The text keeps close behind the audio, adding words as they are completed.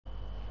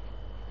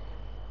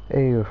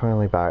Hey, we're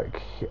finally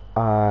back.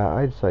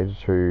 I decided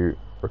to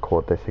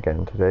record this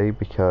again today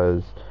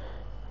because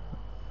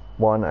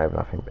one, I have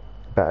nothing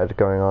better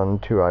going on.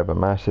 Two, I have a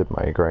massive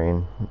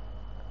migraine,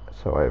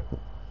 so I have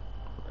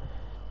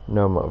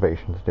no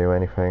motivation to do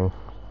anything.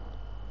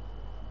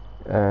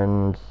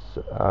 And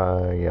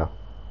yeah,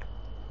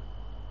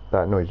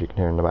 that noise you can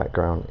hear in the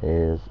background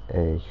is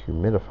a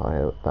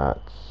humidifier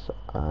that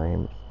I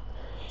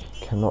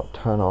cannot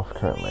turn off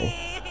currently.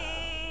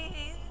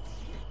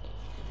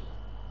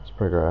 Let's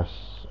progress.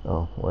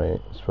 Oh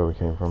wait, that's where we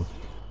came from.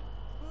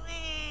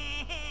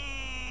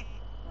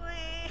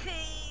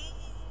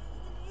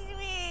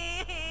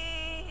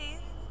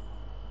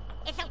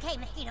 It's okay,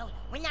 Mosquito.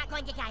 We're not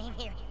going to die in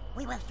here.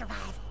 We will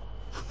survive.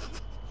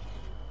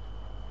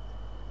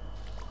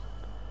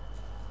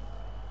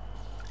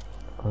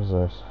 What is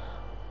this?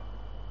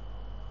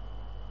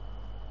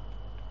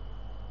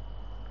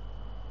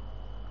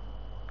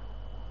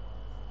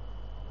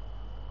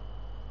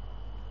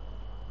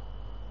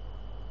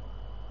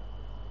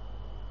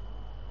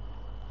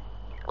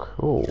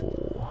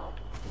 Cool.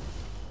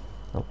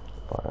 Oh,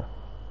 fire.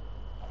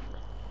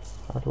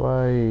 How do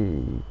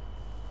I...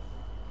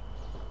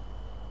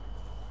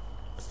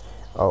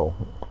 Oh,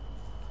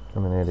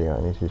 I'm an idiot.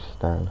 I need to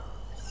stand.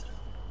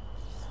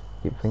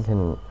 Keep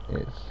thinking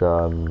it's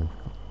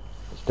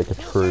stick of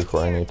truth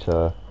where I need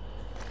to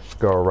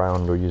go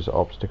around or use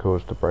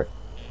obstacles to break,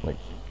 like,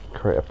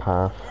 create a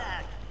path.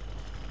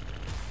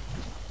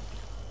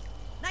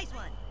 Nice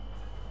one.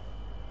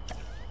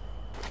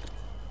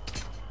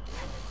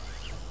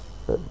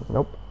 But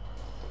nope.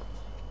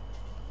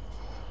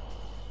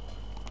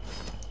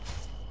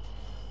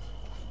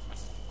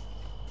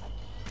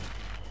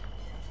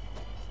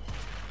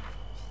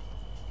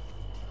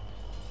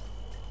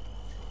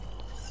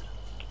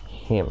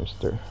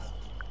 Hamster.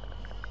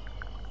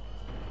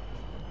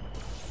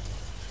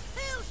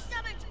 Who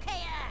summons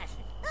chaos?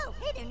 Oh,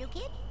 hey there, new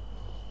kid.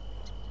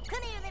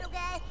 Come here, little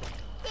guy.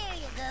 There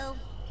you go.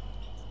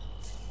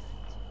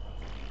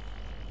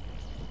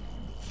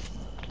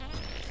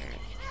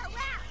 Oh,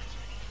 wow.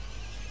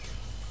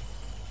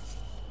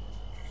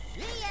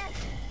 See ya.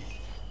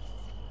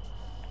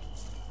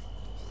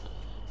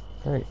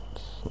 Right.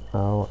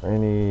 Now I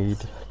need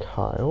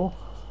Kyle.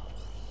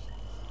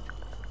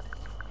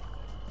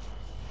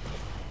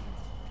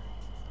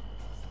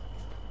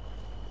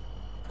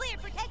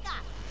 Cleared for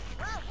takeoff.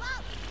 Whoa,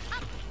 whoa.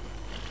 Up.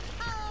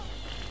 Oh.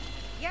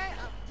 You're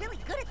really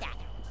good at that.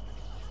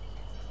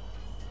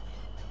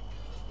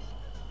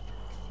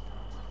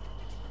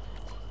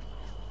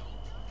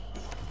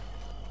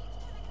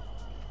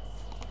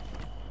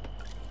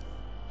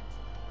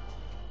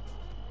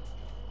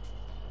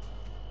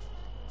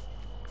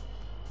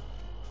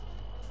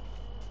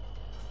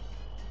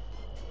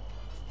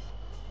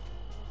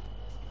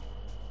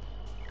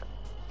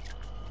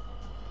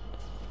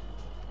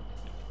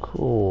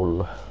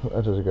 Cool.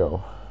 Where does it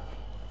go?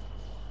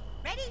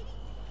 Ready?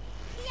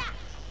 Yeah.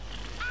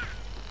 Ah.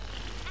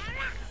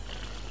 Ah.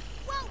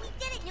 Whoa, we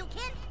did it, new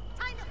kid.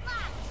 Time to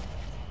fly.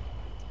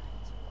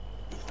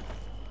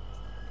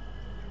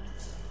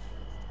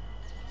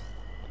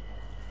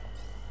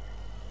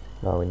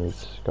 Now we need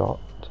Scott.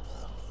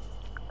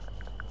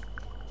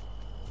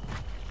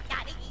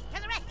 Diving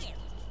to the rescue.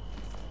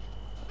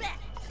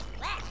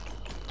 Left.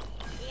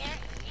 Here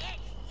it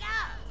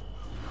goes.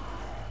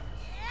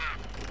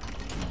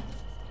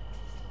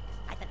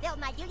 I fulfilled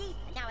my duty,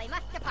 and now I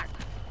must depart.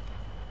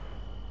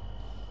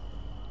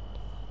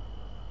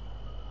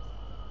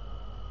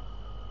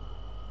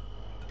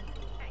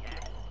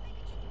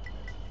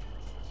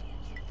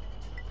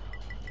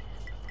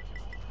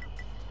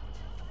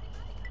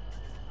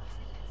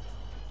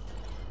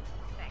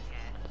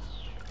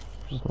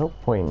 There's no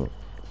point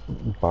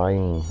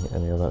buying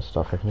any of that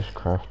stuff. I can just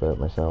craft it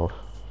myself.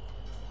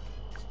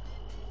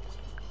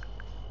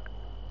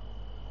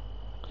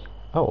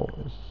 Oh,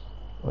 it's,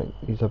 like,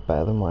 these are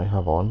better than what I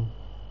have on.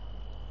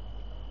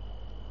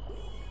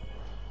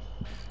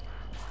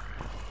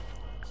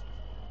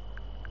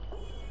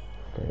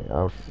 Okay,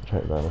 I'll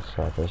check that in a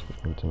sec. I just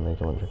need to make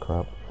a bunch of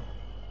crap.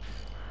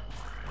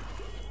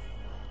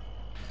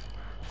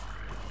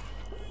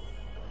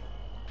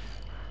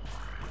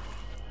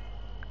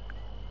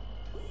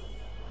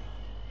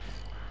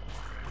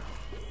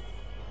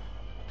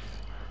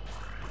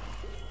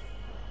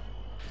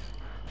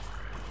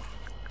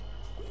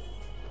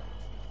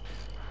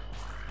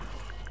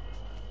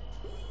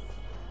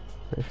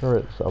 Pretty sure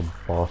it's a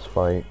boss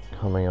fight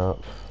coming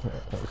up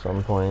at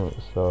some point,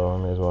 so I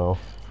may as well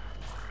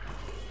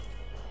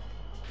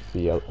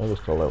be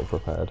just a little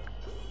prepared.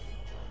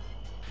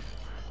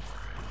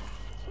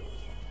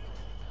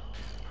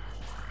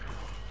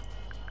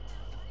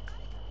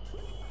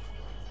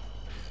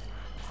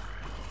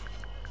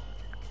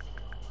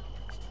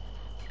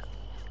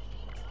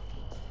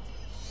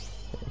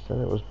 It said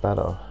it was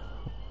better.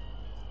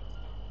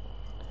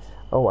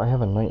 Oh, I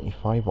have a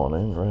 95 on, I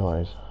didn't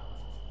realise.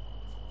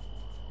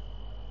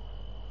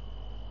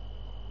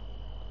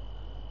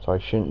 So I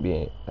shouldn't be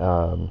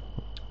an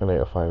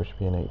 805, it should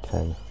be an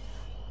 810.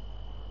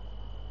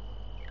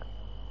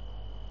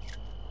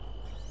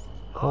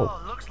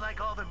 Oh, looks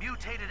like all the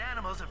mutated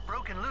animals have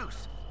broken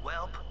loose.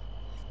 Welp.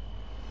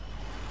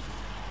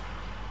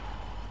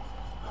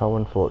 How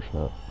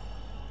unfortunate.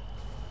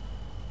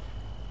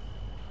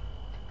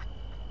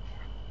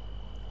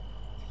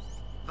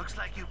 Looks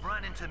like you've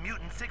run into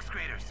mutant 6th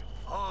graders.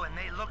 Oh, and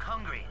they look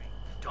hungry.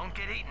 Don't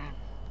get eaten.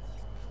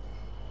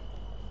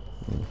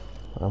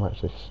 I'm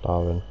actually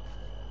starving.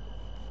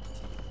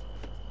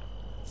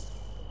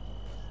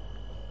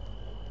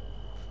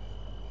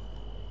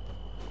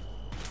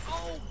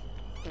 Oh!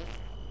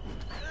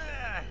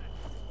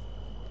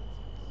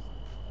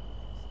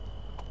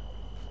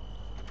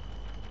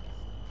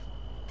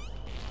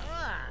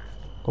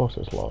 Of course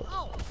it's locked.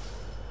 Oh,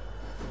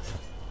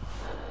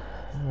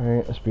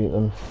 Alright, let's beat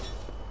them.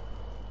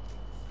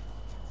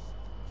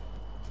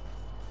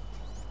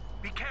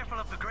 Be careful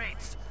of the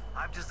grates.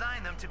 I've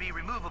designed them to be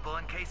removable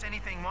in case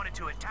anything wanted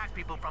to attack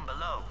people from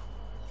below.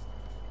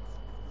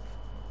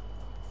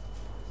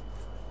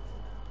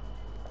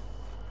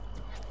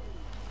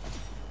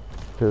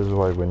 Because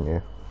why wouldn't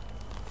you?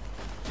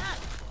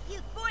 you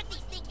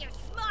fourthies think you're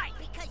smart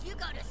because you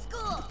go to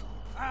school.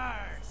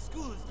 Arr,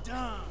 school is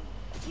dumb.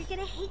 You're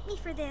gonna hate me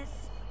for this.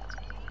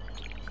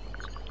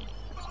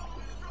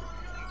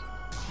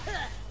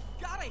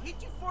 God, I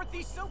hate you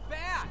fourthies so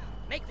bad.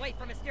 Make way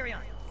for Mysterion.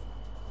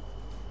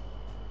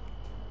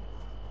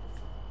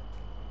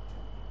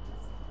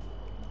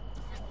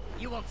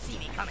 You won't see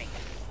me coming.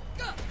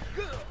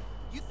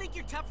 You think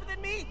you're tougher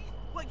than me?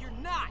 Well, you're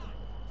not.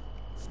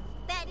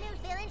 Bad news,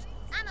 villains.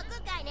 I'm a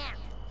good guy now.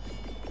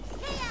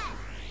 Chaos!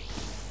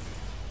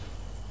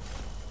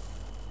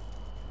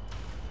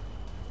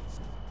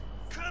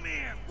 Come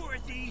here,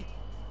 fourthie.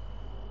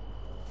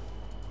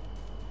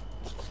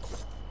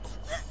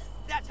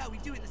 That's how we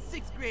do it in the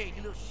 6th grade,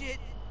 you little shit.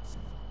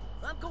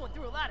 I'm going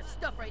through a lot of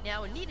stuff right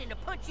now, and needing to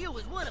punch you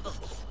is one of them.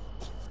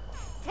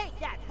 Take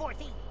that,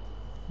 fourthie.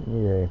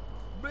 Yay.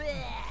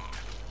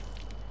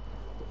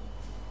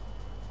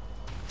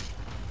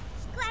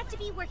 Glad to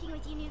be working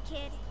with you, new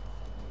kid.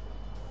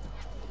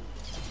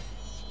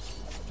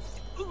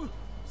 Ooh,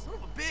 son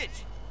of a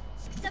bitch.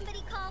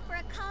 Somebody call for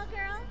a call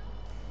girl?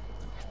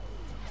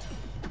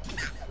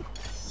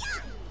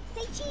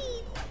 Say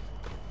cheese!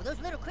 Well, those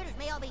little critters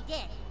may all be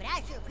dead, but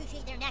I sure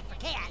appreciate their knack for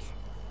chaos.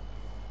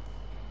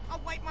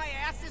 I'll wipe my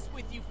asses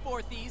with you,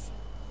 fourthies.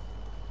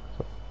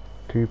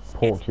 2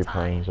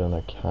 porcupines and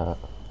a cat.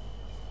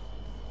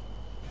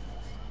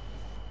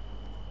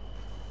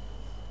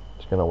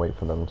 Just gonna wait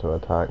for them to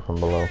attack from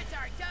below. Parents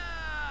are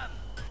dumb!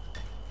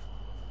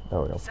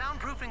 There we go.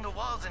 Soundproofing the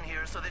walls in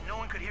here so that no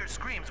one could hear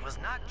screams was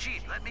not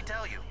cheap, let me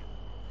tell you.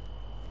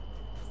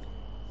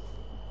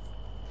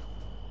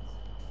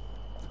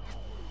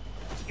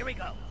 Here we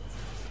go.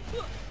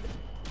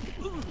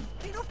 Ooh,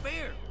 ain't no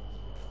fair.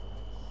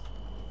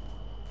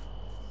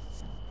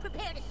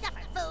 Prepare to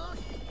suffer, fools.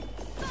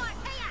 For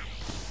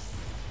chaos!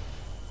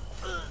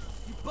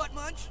 You butt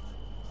munch?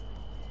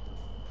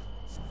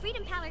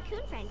 Freedom Pal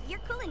Coon Friend, you're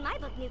cool in my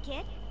book, new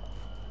kid.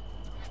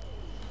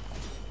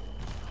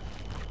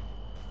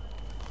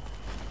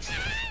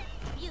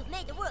 You've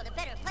made the world a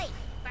better place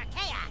for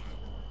chaos.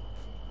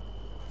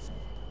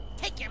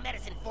 Take your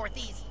medicine,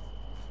 fourthies.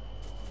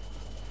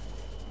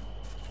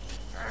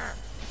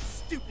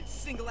 Stupid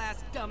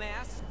single-ass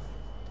dumbass.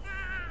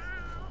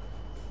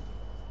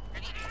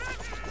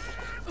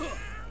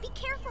 Be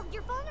careful,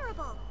 you're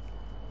vulnerable.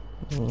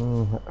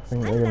 I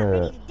think I'm they're about ready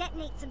gonna. to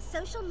detonate some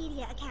social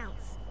media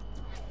accounts.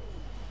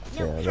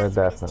 Yeah, No they're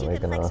password is too definitely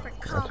complex gonna for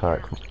call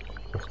attack girl.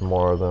 with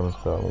more of them,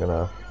 so I'm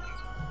gonna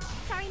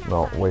Sorry,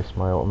 not sorry. waste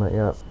my ultimate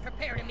yet.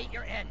 Prepare to meet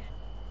your end.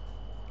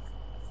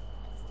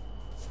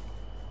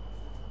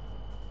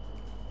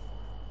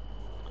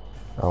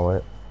 Oh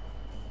wait.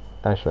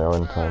 Actually, I'll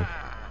in time.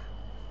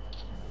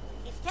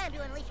 It's time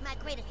to unleash my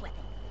greatest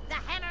weapon, the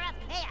Hammer of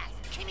Chaos.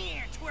 Come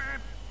here,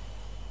 twerp.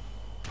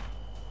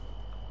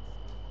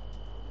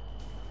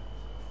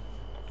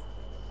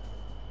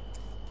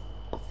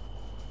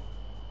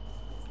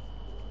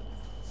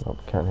 Nope,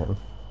 can't hit him.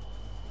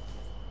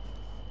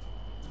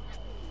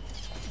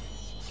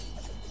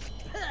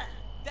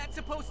 That's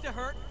supposed to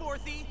hurt,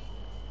 fourthie.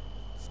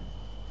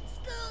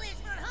 School is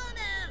for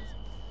homos.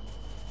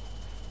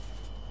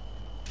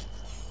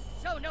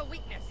 Show no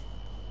weakness.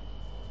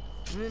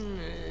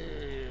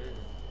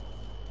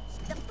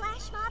 The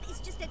flash mob is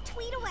just a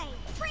tweet away.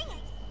 Bring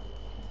it!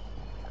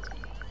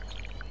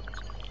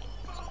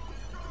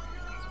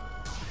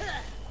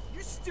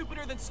 You're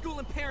stupider than school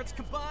and parents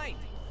combined.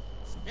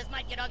 This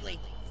might get ugly.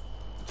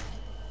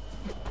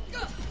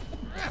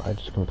 I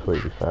just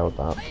completely failed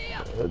that.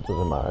 It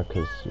doesn't matter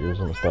because he was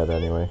almost dead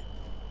anyway.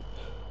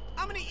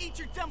 I'm gonna eat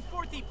your dumb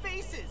fourthie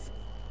faces.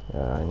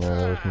 Yeah, I know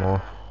there's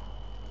more.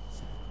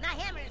 My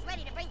hammer is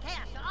ready to bring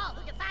chaos to all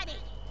who defy me.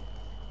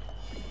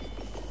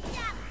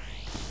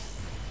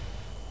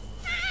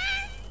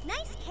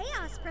 Nice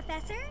chaos,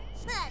 Professor.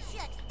 Ah,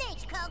 shucks.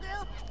 Thanks,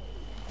 cowgirl.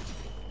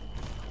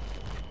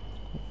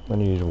 I'm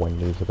gonna use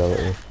Wendy's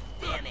ability.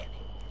 Damn it.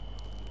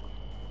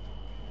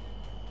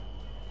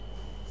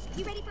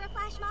 You ready for a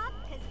flash mob?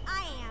 Cause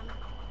I am.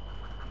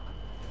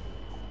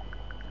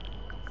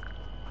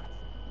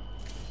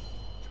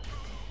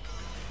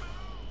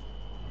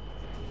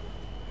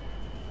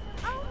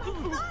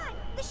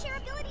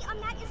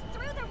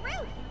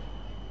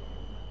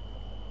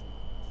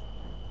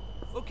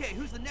 Okay,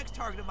 who's the next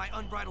target of my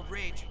unbridled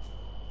rage?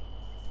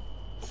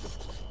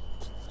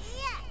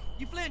 Yeah.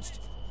 You flinched.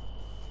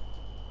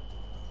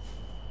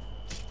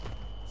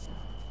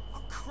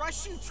 I'll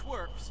crush you,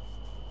 twerps.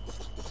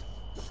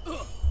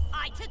 Ugh.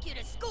 I took you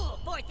to school,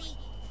 Forthy.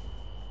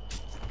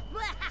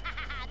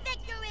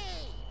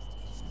 Victory!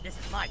 This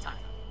is my time.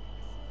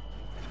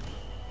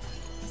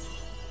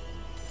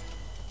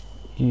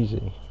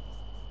 Easy.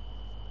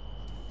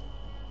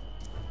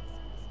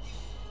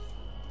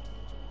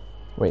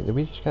 Wait, did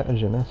we just get a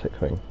genetic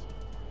thing?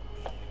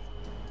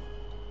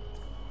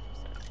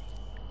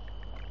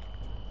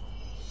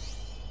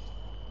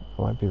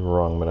 I might be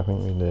wrong, but I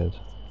think we did.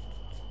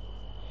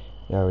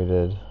 Yeah, we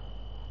did.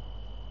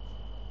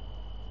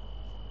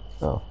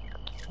 Oh.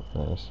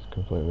 No, this is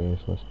completely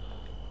useless.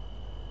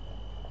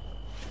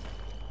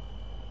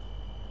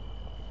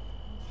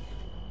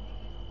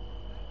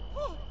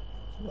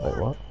 Wait,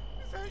 what?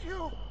 Is that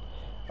you?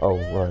 Oh,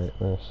 right,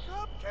 this.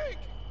 Cupcake!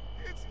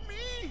 It's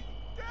me!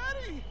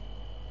 Daddy!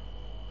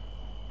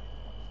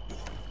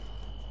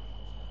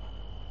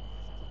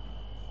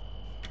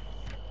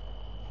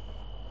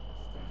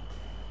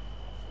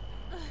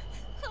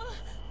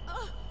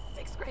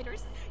 Sixth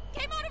graders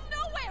came out of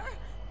nowhere!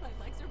 My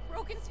legs are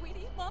broken,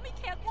 sweetie. Mommy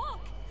can't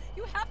walk.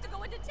 You have to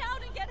go into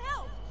town and get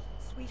help.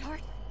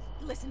 Sweetheart,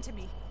 listen to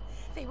me.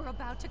 They were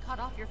about to cut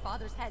off your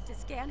father's head to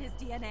scan his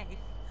DNA.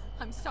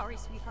 I'm sorry,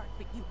 sweetheart,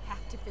 but you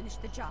have to finish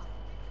the job.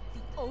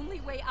 The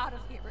only way out of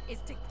here is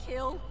to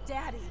kill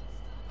Daddy.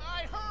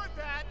 I heard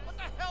that! What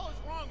the hell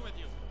is wrong with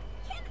you?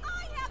 Can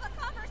I have a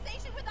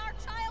conversation with our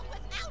child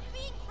without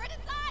being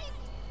criticized?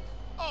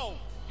 Oh,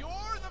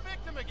 you're the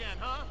victim again,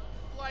 huh?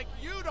 Like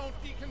you don't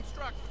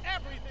deconstruct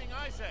everything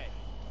I say.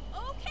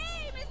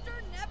 Okay, Mr.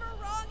 Never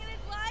Wrong in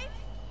his life.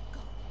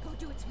 Go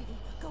do it, sweetie.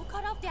 Go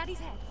cut off Daddy's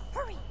head.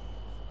 Hurry!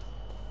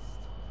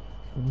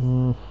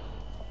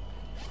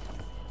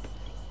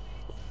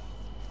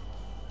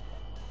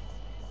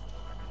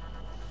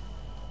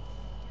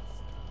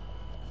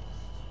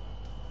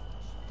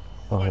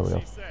 Oh, here we What'd go.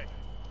 she say?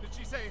 Did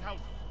she say how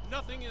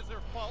nothing is their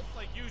fault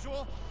like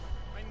usual?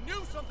 I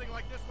knew something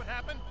like this would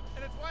happen,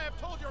 and it's why I've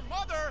told your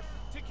mother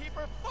to keep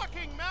her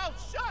fucking mouth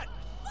shut!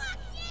 Fuck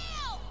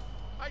you!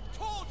 I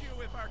told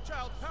you if our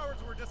child's powers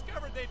were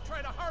discovered, they'd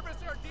try to harvest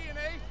our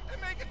DNA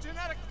and make a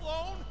genetic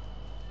clone!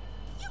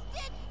 You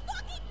did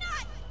fucking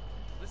not!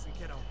 Listen,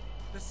 kiddo.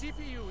 The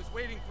CPU is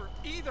waiting for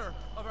either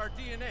of our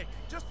DNA.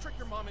 Just trick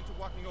your mom into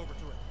walking over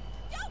to it.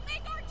 Don't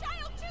make our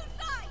child choose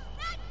sides!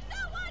 That's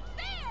so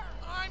unfair!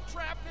 I'm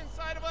trapped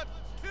inside of a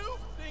tube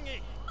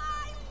thingy!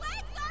 My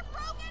legs are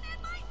broken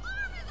and my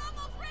arm is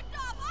almost ripped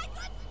off! I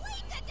could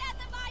bleed to death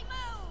if I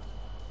move!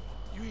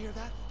 You hear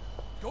that?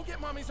 Go get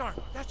mommy's arm.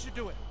 That should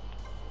do it.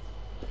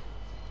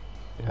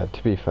 Yeah,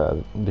 to be fair,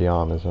 the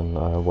arm is in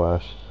a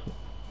worse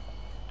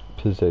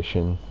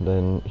position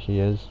than he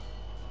is.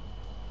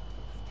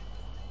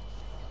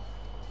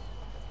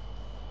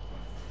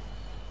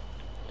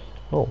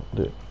 Oh,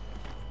 dude.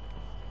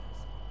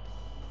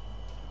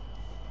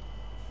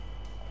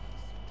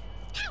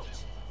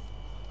 Ouch!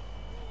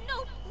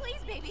 No,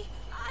 please, baby.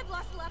 I've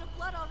lost a lot of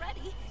blood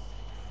already.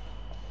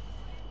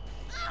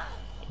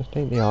 Just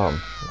take the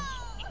arm.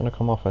 It's gonna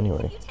come off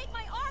anyway. If you take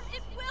my arm,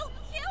 it will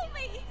kill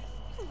me!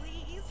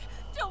 Please,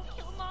 don't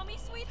kill Mommy,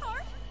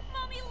 sweetheart.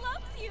 Mommy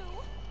loves you.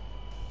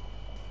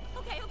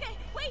 Okay,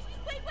 wait.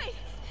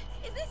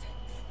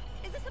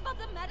 Is this about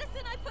the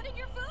medicine I put in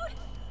your food?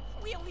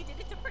 We only did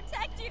it to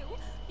protect you.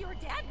 Your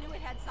dad knew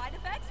it had side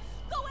effects.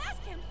 Go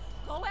ask him.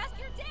 Go ask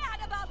your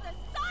dad about the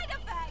side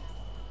effects.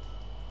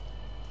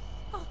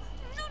 Oh,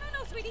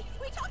 no, sweetie.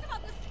 We talked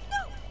about this.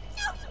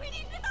 No,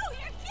 sweetie, no!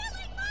 You're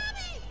killing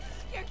Mommy!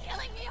 You're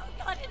killing me. Oh,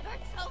 God, it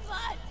hurts so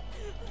much.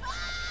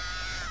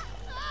 Ah!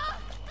 Ah!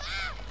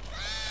 Ah!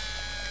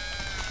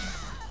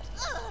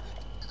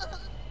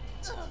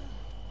 Ah!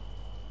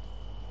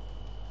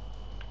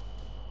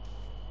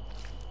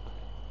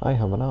 I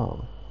have an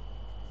arm.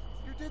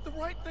 You did the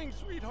right thing,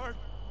 sweetheart.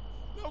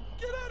 Now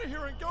get out of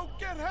here and go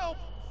get help.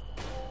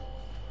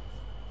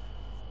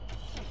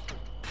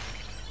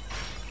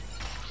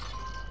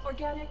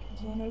 Organic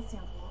DNA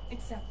sample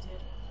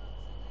accepted.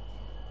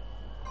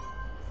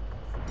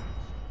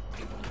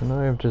 Can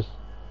I have just...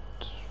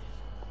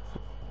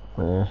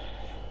 it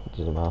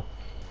doesn't matter.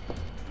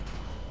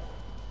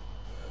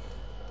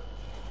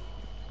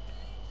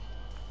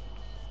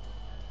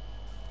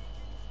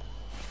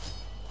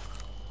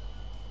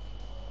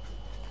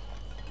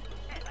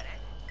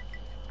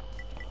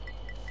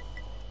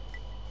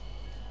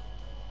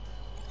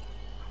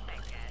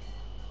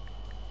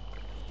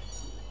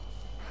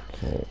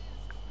 Okay,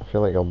 I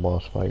feel like a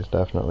boss fight's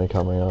definitely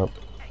coming up.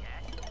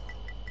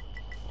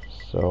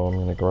 So I'm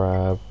gonna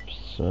grab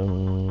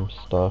some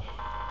stuff.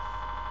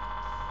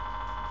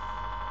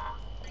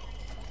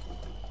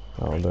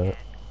 That'll do it.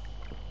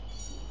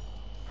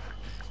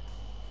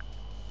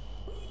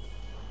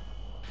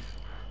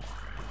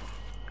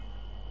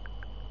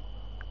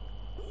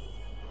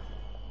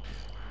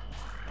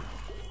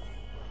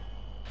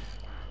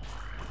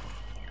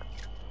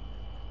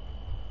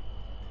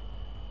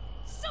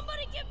 So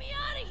Somebody get me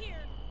out of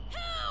here!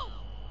 Help!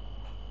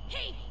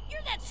 Hey,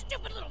 you're that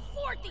stupid little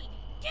forthy!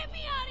 Get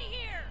me out of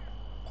here!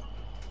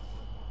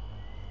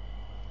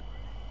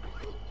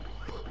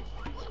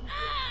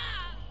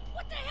 Ah!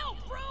 What the hell,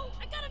 bro?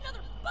 I got another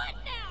butt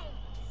now!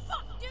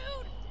 Fuck,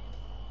 dude!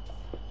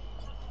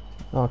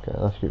 Okay,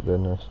 let's keep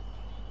doing this.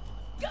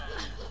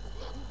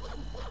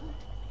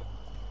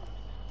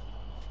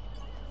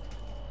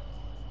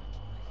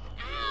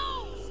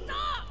 Ow!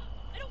 Stop!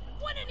 I don't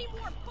want any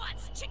more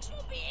butts! Chicks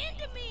won't be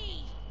into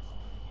me!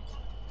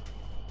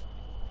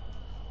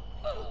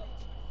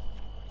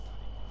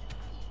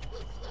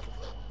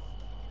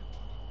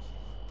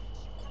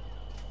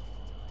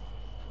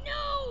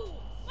 No!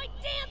 My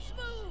dance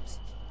moves!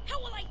 How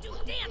will I do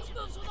dance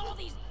moves with all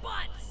these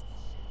butts?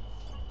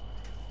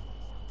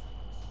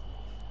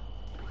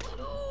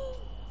 Ooh.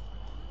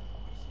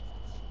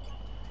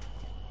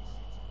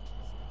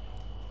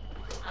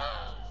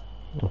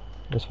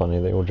 It's funny,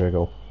 they all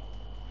jiggle.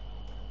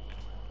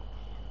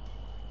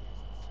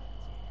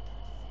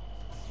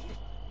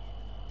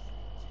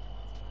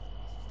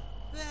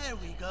 There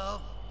we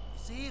go.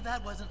 See,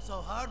 that wasn't so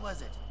hard,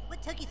 was it?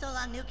 What took you so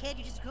long, new kid?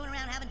 You just screwing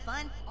around having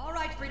fun? All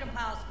right, Freedom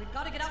Pals, we've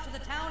got to get out to the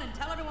town and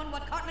tell everyone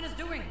what Cartman is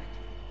doing.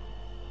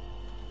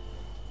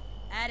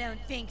 I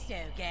don't think so,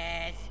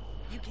 guys.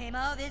 You came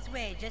all this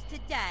way just to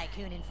die,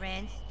 Coon and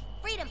friends.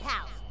 Freedom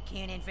pals.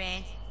 Coon and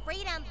friends.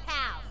 Freedom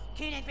pals.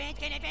 Coon and friends,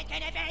 Coon and friends,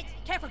 Coon and friends!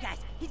 Careful, guys.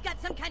 He's got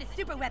some kind of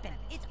super weapon.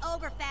 It's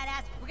over, fat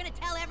ass. We're gonna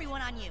tell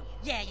everyone on you.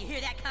 Yeah, you hear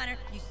that, Connor?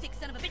 You sick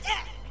son of a bitch.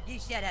 Ah! You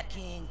shut up,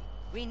 King.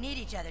 We need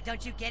each other,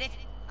 don't you get it?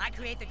 I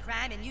create the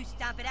crime and you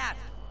stomp it out.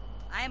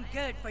 I am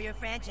good for your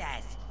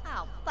franchise.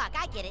 Oh, fuck,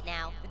 I get it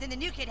now. But then the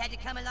new kid had to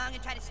come along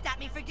and try to stop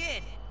me for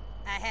good.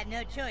 I had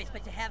no choice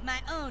but to have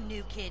my own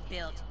new kid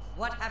built.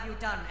 What have you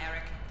done,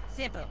 Eric?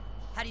 Simple.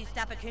 How do you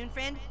stop a coon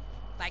friend?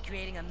 By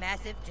creating a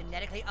massive,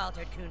 genetically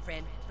altered coon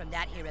friend from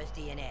that hero's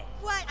DNA.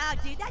 What? Oh,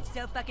 dude, that's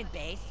so fucking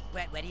base.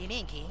 What do you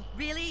mean, King?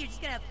 Really? You're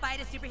just gonna fight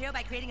a superhero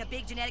by creating a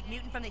big genetic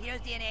mutant from the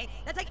hero's DNA?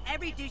 That's like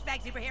every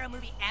douchebag superhero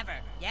movie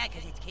ever. Yeah,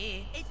 because it's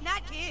cool. It's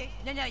not cool.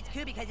 No, it's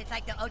cool because it's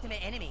like the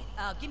ultimate enemy.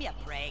 Oh, give me a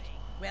break.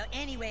 Well,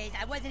 anyways,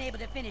 I wasn't able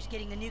to finish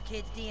getting the new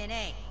kid's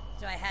DNA,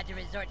 so I had to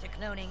resort to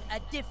cloning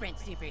a different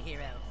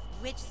superhero.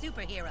 Which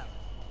superhero?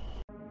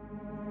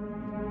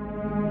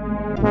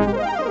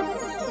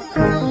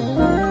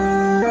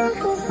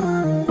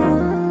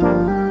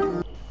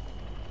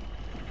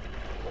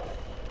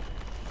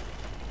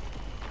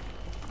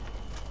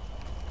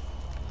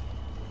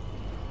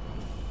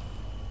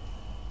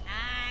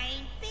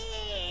 I'm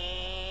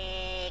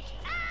big!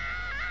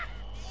 Ah!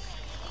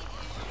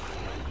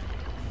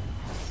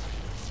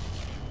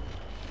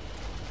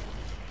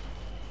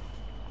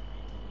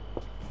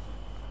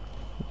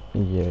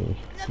 Yay.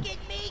 Look at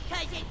me,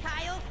 Cousin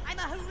Kyle. I'm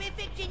a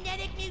horrific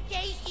genetic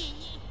mutation.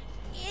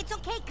 It's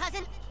okay,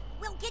 cousin.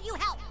 We'll give you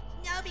help.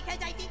 No, because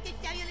I think the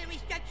cellular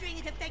restructuring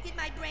has affected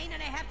my brain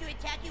and I have to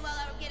attack you while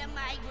I'll get a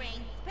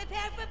migraine.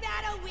 Prepare for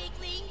battle,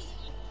 weaklings!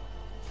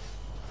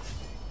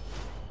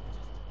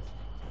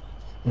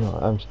 No,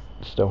 I'm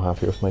still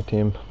happy with my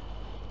team.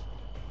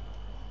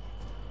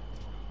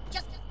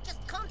 Just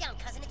calm down,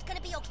 cousin. It's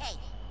gonna be okay.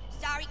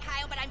 Sorry,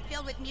 Kyle, but I'm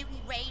filled with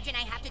mutant rage and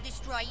I have to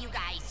destroy you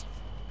guys.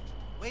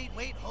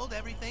 Wait, hold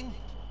everything.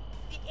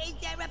 Is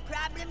there a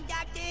problem,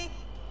 Doctor?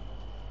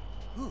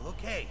 Ooh,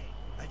 okay.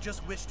 I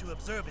just wish to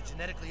observe a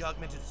genetically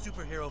augmented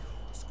superhero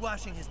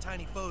squashing his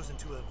tiny foes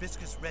into a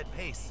viscous red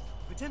paste.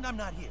 Pretend I'm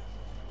not here.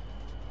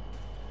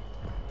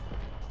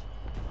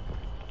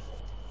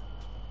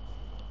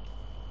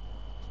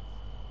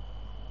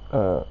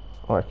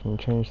 I can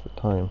change the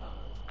time.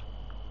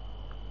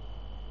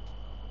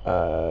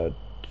 No,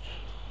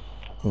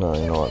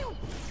 you know what?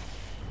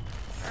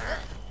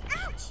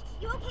 Ouch!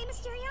 You okay,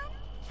 Mysterion?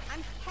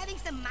 I'm having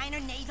some minor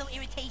nasal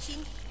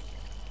irritation.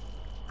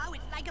 Oh,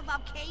 it's like a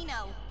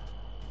volcano.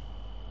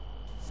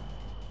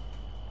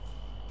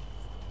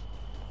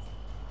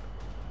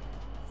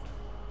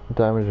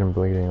 Damage and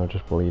bleeding, or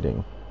just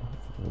bleeding?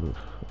 Oof.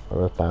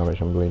 Or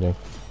damage and bleeding.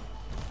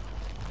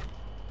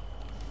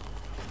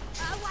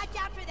 Oh, watch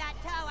out for that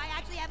toe. I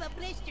actually have a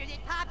blister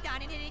that popped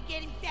on it and it'd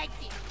get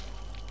infected.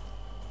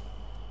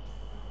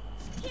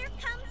 Here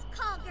comes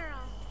Call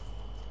Girl.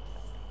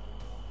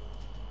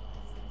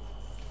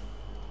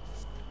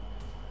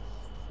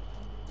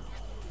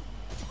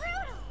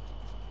 Brutal!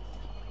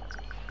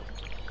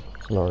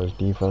 Laura's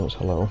defense,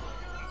 hello.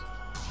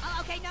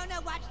 Oh, okay, no,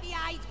 watch the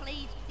eyes,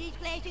 please. These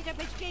glasses are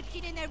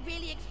prescription and they're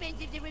really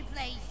expensive to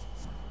replace.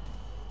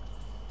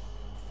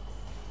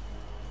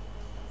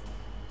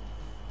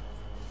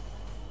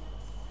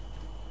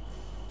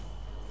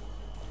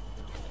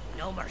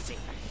 No mercy.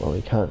 Well,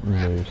 he can't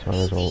move, so I might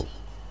as well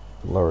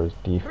lower his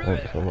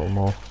defense a little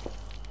more.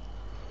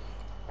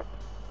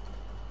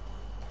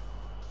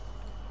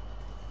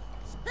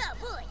 Oh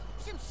boy,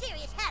 some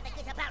serious havoc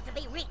is about to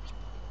be wreaked.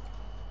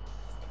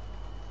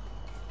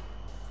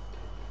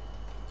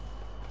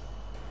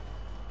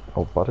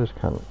 Oh, Butters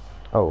can't.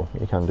 Oh,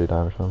 he can do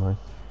damage, don't I?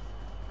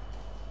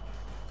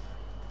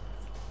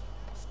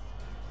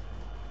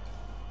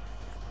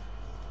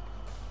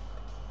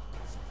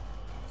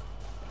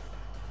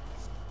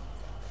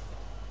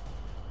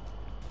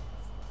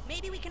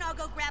 maybe we can all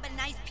go grab a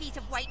nice piece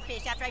of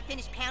whitefish after I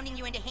finish pounding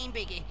you into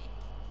hamburger.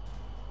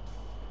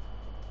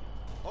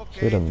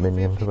 See the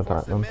minion to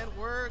attack them. cement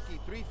work y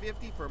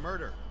 $3.50 for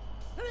murder.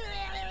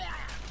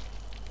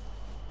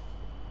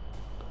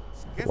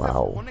 ¿Qué se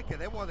Wow. supone que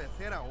debo de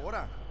hacer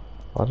ahora?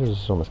 Butters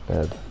is almost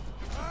dead.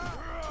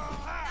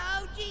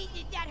 Oh,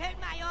 Jesus, that hurt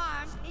my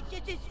arm. It's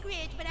just a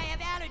scratch, but I have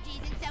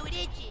allergies and so it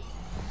itches.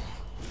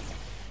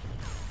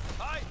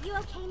 You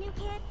okay, new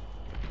kid?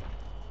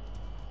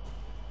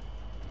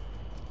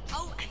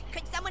 Oh,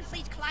 could someone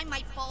please climb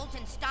my folds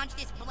and staunch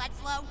this blood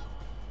flow?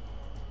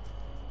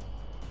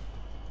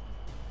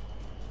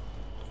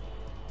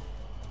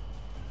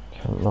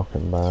 Can't knock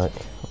him back.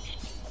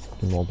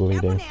 More Careful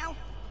bleeding. now.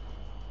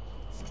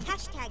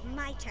 Hashtag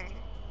my turn.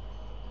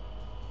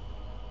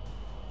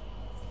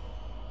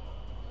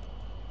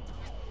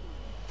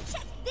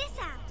 Check this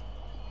out.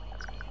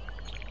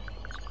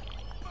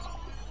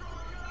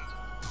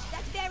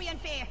 That's very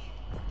unfair.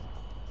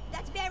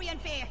 That's very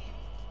unfair.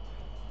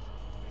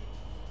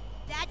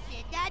 That's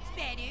it. That's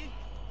better.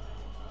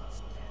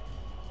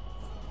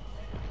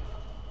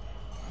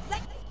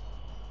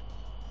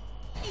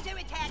 Laser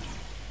attack.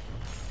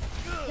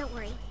 Don't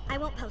worry, I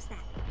won't post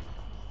that.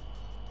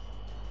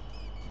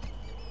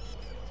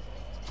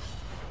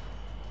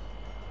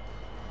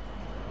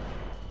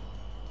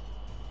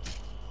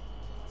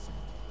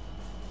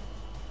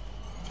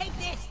 Take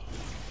this.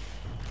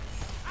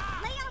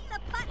 Lay off the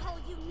butthole,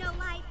 you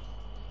no-life.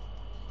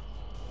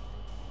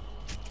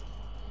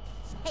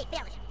 Hey,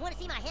 fellas, want to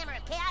see my hammer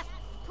of chaos?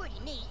 Pretty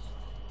neat.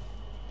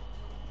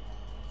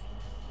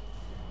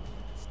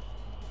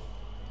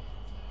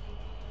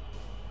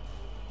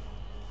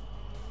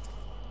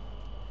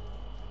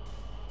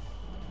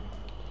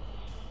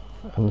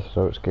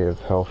 Antidotes give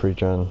health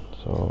regen,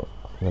 so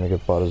I'm gonna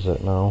give Butters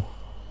it now.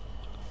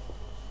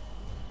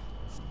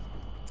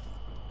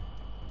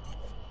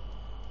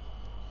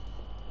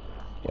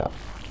 Yeah,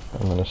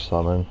 I'm gonna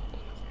summon.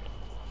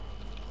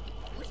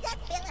 Was that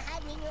fella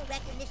hiding in your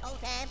rectum this whole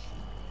time?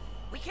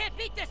 We can't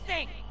beat this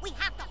thing! We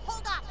have to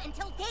hold off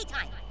until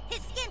daytime.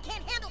 His skin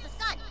can't handle the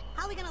sun.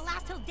 How are we gonna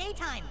last till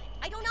daytime?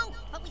 I don't know,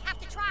 but we have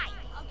to try.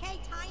 Okay,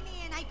 time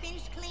in. I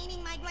finished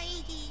cleaning my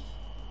gravy.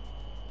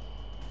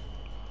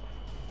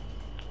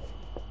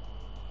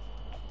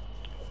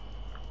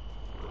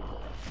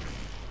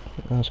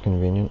 That's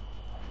convenient.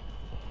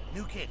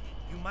 New kid,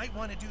 you might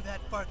want to do that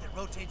fart that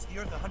rotates the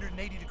Earth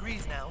 180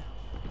 degrees now.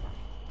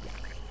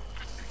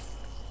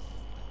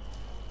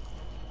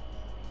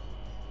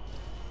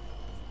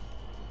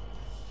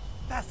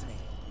 Fascinating.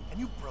 And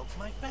you broke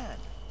my fan.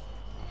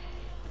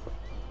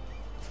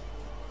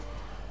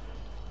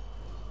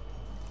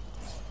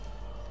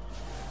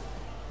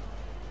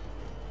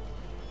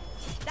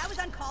 That was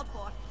uncalled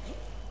for.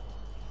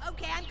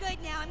 Okay, I'm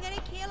good now. I'm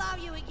gonna kill all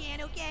you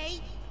again, okay?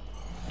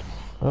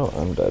 Oh,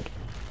 I'm dead.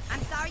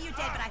 I'm sorry you're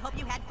dead, but I hope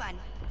you had fun.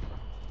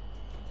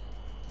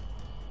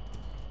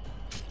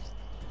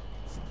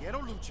 Quiero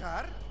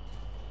luchar.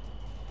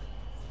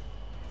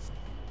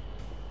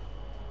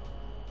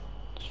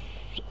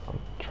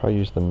 Try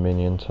use the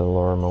minion to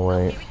lure him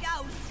away. Here it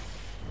goes.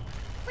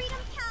 Freedom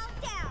cow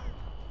down.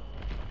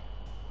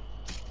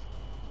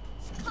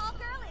 Call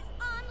girl is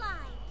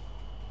online.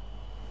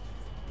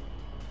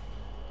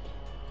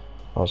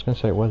 I was gonna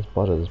say where's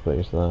Butters, but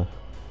he's there.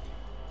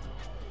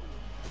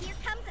 Here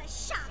comes a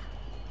shot.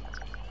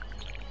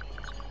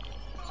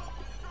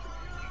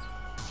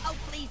 Oh,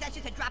 please, that's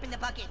just a drop in the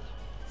bucket.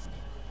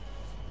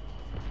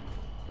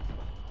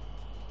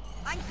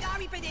 I'm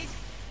sorry for this.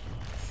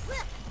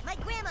 Look, my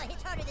grandma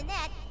hits harder than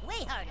that.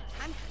 Way harder.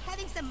 I'm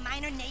having some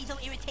minor nasal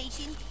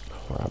irritation.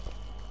 Crap.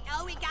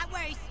 Oh, it got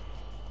worse.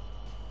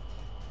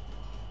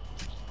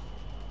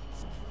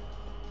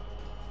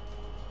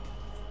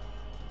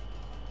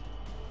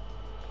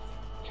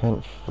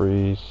 Can't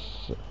freeze.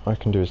 I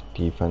can do his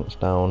defense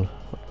down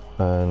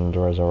and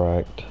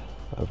resurrect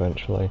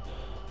eventually.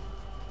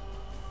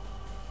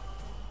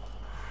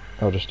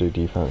 I'll just do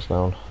defense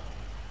down.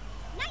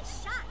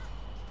 Nice shot.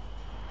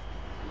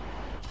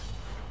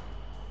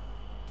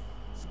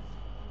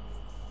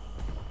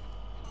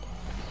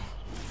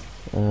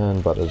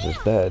 And Butters is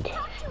dead.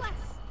 Talk to us.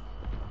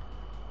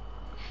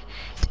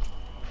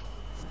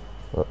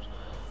 Whoops.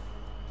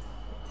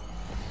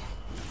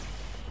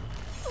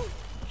 Ooh,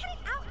 cut it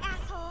out,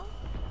 asshole.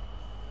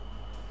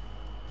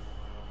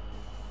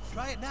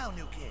 Try it now,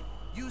 new kid.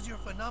 Use your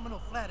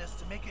phenomenal flatus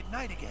to make it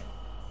night again.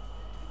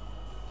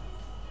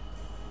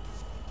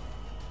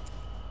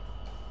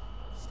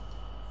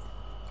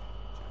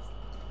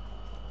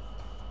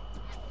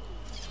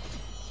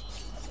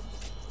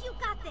 You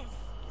got this.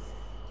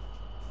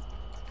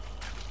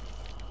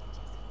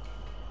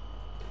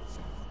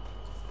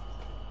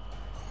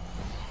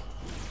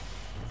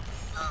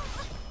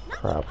 Knock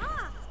it Crap.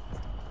 off.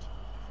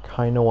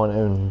 Kinda want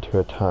him to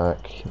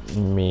attack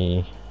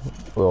me,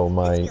 well, This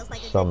my feels like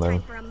a good summon.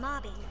 time for a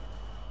mobbing.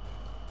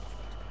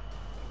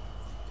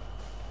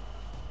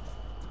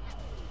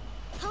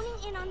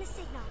 Honing in on the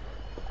signal.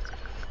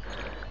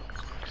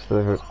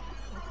 So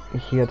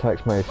if he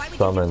attacks my Why would you do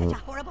summon, such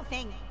a horrible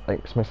thing?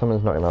 like, my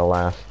summon's not gonna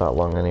last that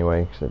long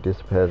anyway, because it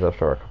disappears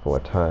after a couple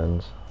of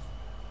turns.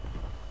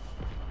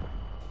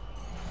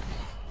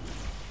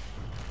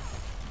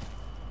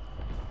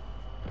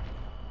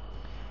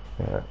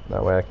 Yeah,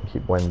 that way I can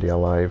keep Wendy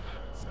alive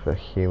for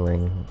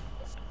healing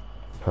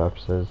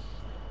purposes.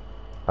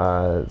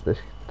 This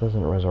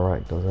doesn't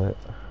resurrect, does it?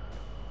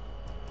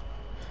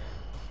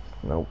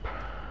 Nope.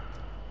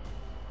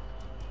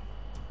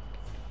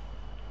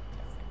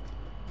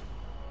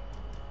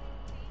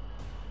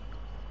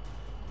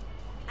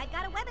 I've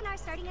got a webinar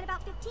starting in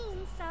about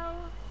 15, so...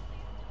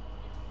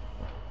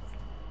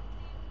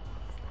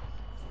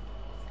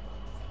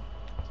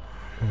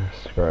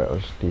 Screw it, I'll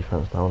just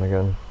defense down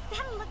again.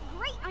 That'll look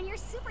great on your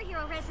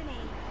superhero resume.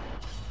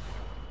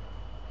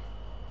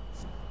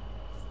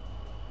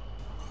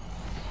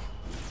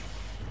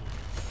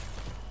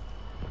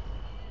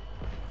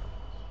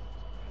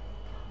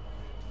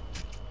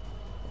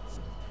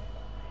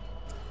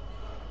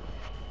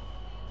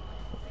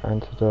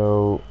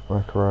 Antidote,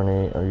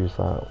 macaroni, I'll use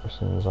that as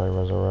soon as I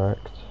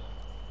resurrect.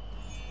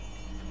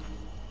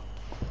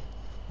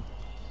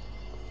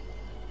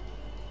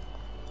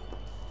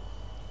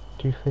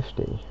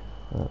 $250,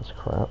 that's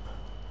crap.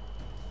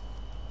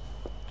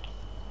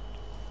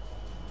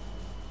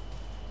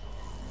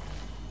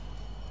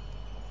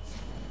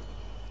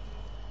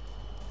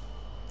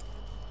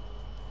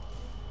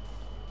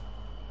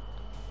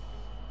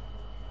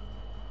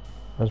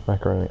 Where's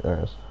macaroni? There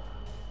it is.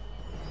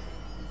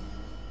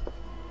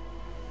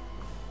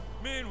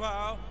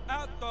 Meanwhile,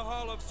 at the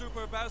Hall of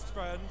Super Best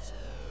Friends.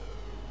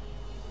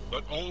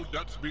 Let all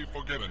debts be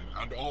forgiven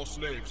and all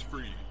slaves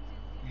free.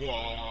 Mwah.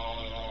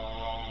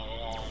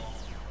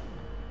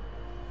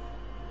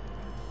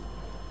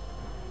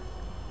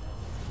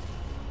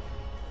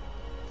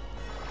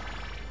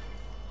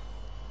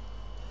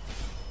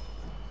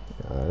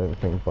 I don't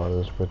think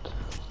Butters would.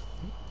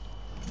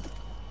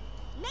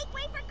 Make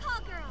way for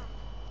Call Girl.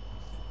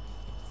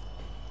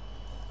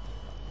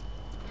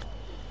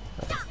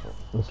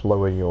 Let's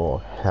lower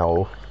your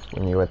health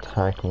when you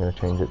attack. I'm going to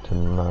change it to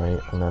night,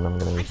 and then I'm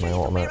going to use my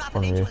ultimate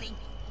on you.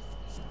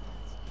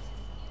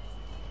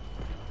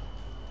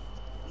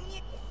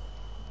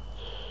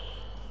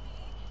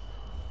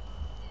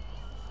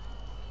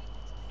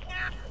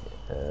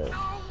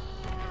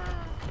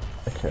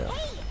 Okay.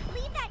 Hey,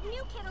 leave that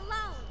new kid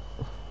alone.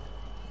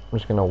 I'm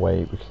just going to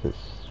wait because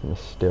it's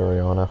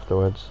Mysterion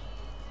afterwards.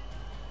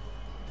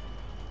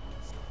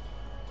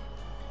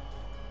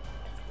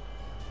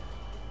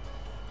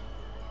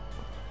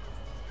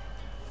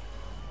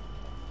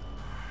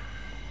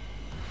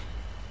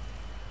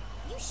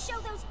 You show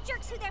those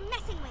jerks who they're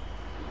messing with.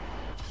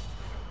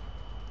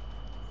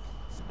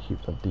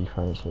 Keep the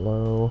defense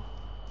low.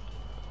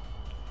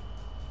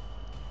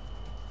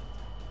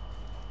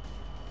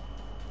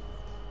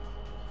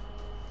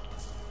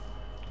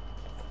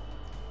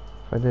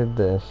 If I did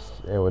this,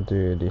 it would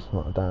do a decent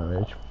amount of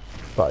damage,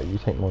 but you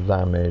take more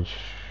damage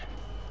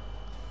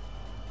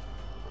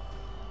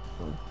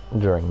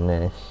during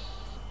this,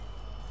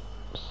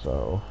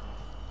 so...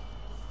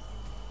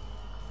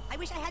 I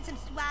wish I had some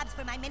swabs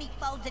for my many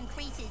folds and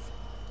creases.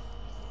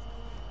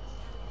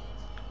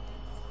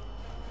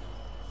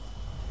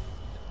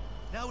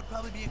 Now would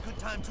probably be a good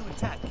time to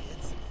attack,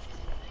 kids.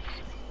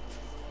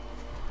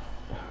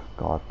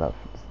 God, that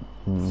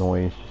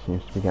noise just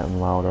seems to be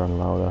getting louder and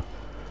louder.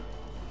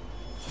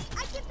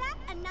 I give that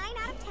a 9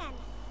 out of 10.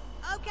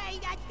 Okay,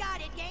 that's got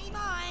it. Game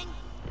on.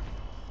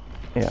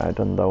 Yeah, I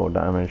done double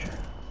damage.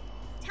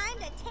 Time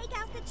to take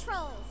out the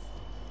trolls.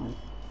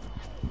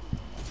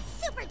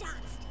 Super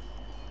doxed.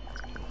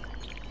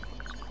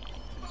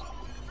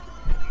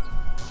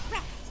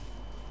 Wrecked.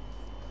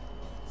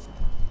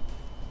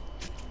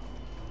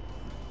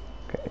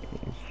 Okay,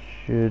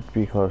 should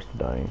be close to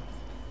dying.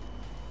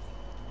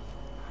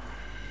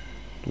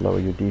 Lower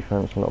your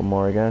defense a little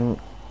more again.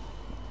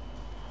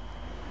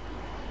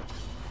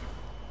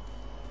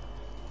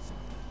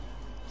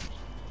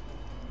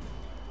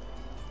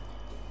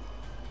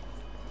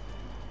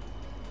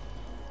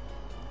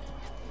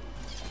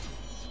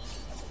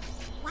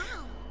 Wow,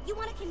 you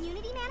want a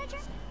community manager?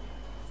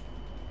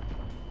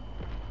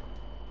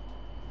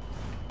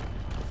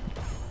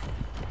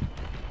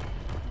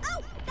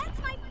 Oh, that's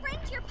my friend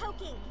you're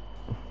poking.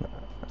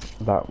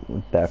 That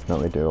would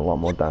definitely do a lot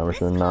more damage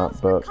than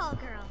that, but... Call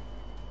girl.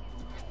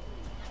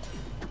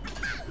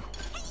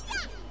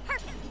 Hey-ya!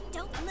 Perfect.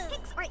 Don't move.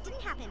 Fix or it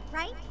didn't happen,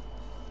 right?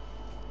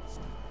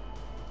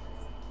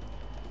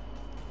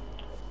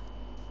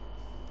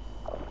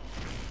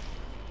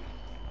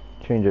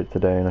 Change it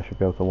today and I should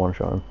be able to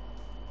one-shot him.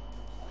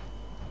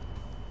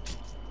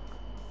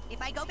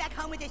 If I go back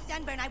home with a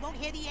sunburn, I won't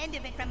hear the end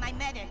of it from my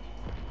mother.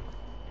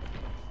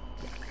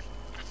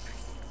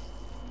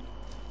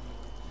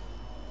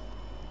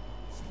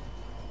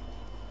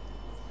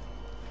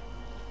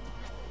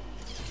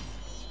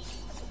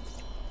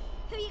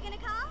 Who you gonna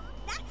call?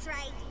 That's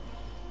right.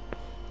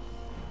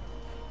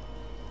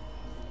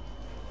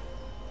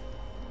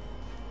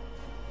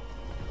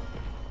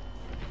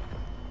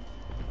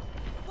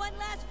 One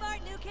last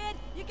fart, new kid.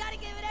 You gotta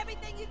give it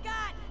everything you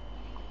got.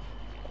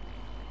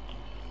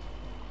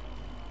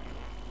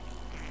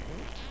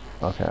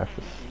 Okay, I have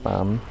to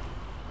spam.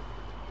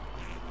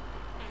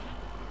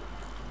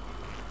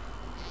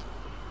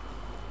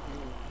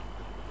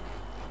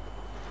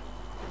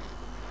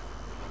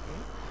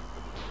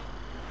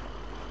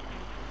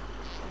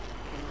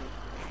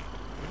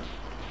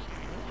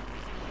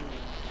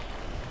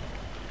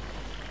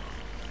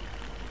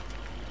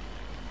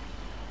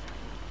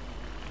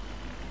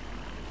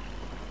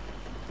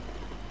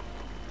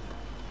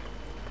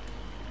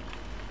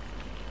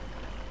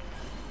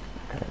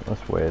 Okay,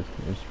 that's weird.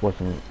 It just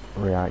wasn't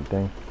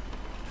reacting.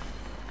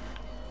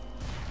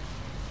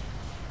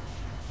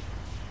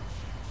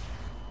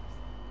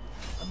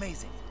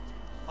 Amazing.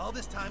 All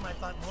this time I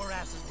thought more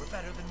asses were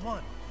better than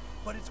one.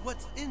 But it's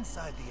what's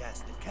inside the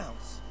ass that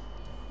counts.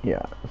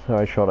 Yeah, so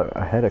I shot it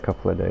ahead a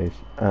couple of days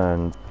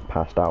and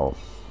passed out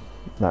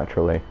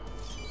naturally.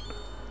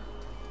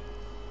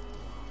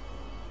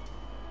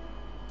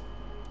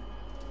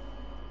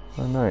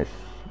 Oh, nice.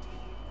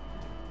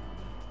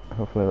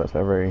 Hopefully that's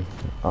every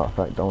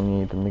artifact I'll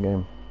need in the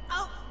game.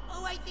 Oh,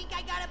 I think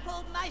I got a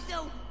pulled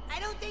muscle. I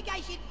don't think I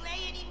should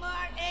play anymore.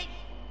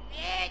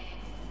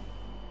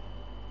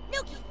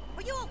 Nuki,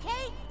 were you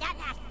okay? That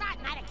last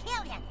shot might have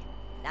killed him.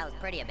 That was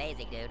pretty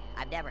amazing, dude.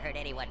 I've never heard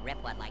anyone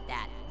rip one like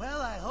that.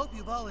 Well, I hope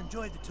you've all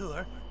enjoyed the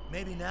tour.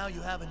 Maybe now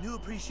you have a new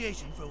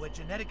appreciation for what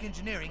genetic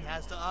engineering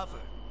has to offer.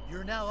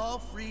 You're now all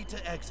free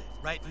to exit,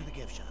 right through the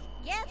gift shop.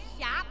 Gift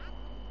shop?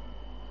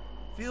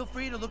 Feel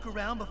free to look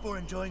around before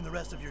enjoying the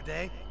rest of your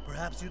day.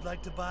 Perhaps you'd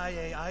like to buy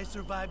a I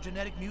Survived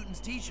Genetic Mutants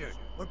t-shirt,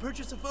 or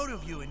purchase a photo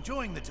of you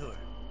enjoying the tour.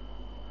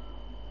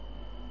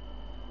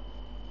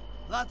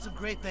 Lots of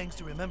great things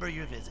to remember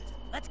your visit.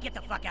 Let's get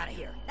the fuck out of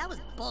here. That was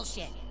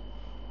bullshit.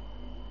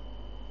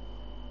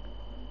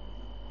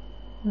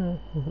 May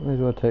as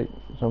well take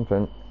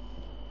something.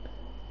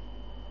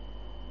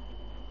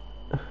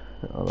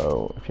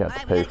 Although, if you had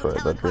to pay for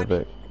it, that'd be a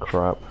bit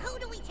crap. Who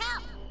do we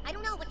tell? I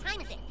don't know. What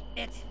time is it?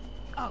 It's...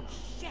 Oh,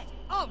 shit.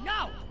 Oh,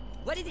 no!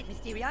 What is it,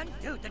 Mysterion?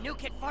 Dude, the new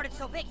kid farted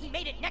so big he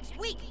made it next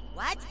week.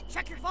 What?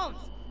 Check your phones.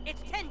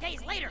 It's 10 days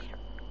later.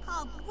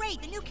 Oh,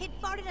 great. The new kid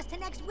farted us to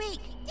next week.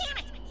 Damn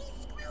it. He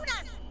screwed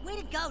us. Way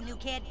to go, new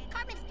kid.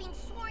 Cartman's being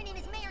sworn in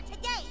as mayor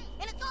today,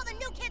 and it's all the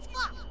new kid's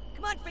fault.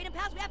 Come on, Freedom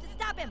Pals, we have to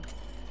stop him.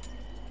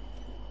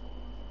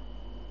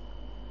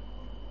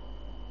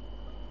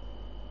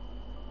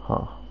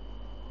 Huh.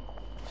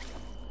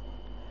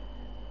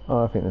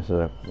 Oh, I think this is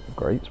a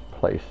great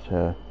place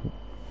to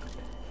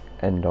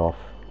end off.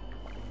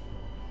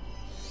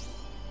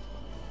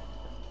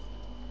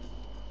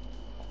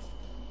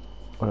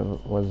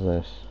 What was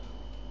this?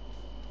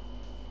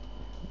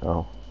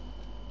 Oh.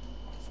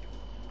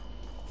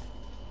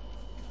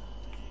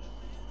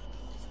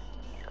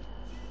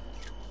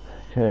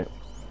 Okay.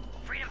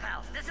 Freedom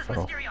Pals, this is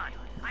Mysterion.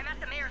 I'm at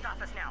the mayor's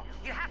office now.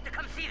 You have to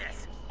come see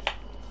this.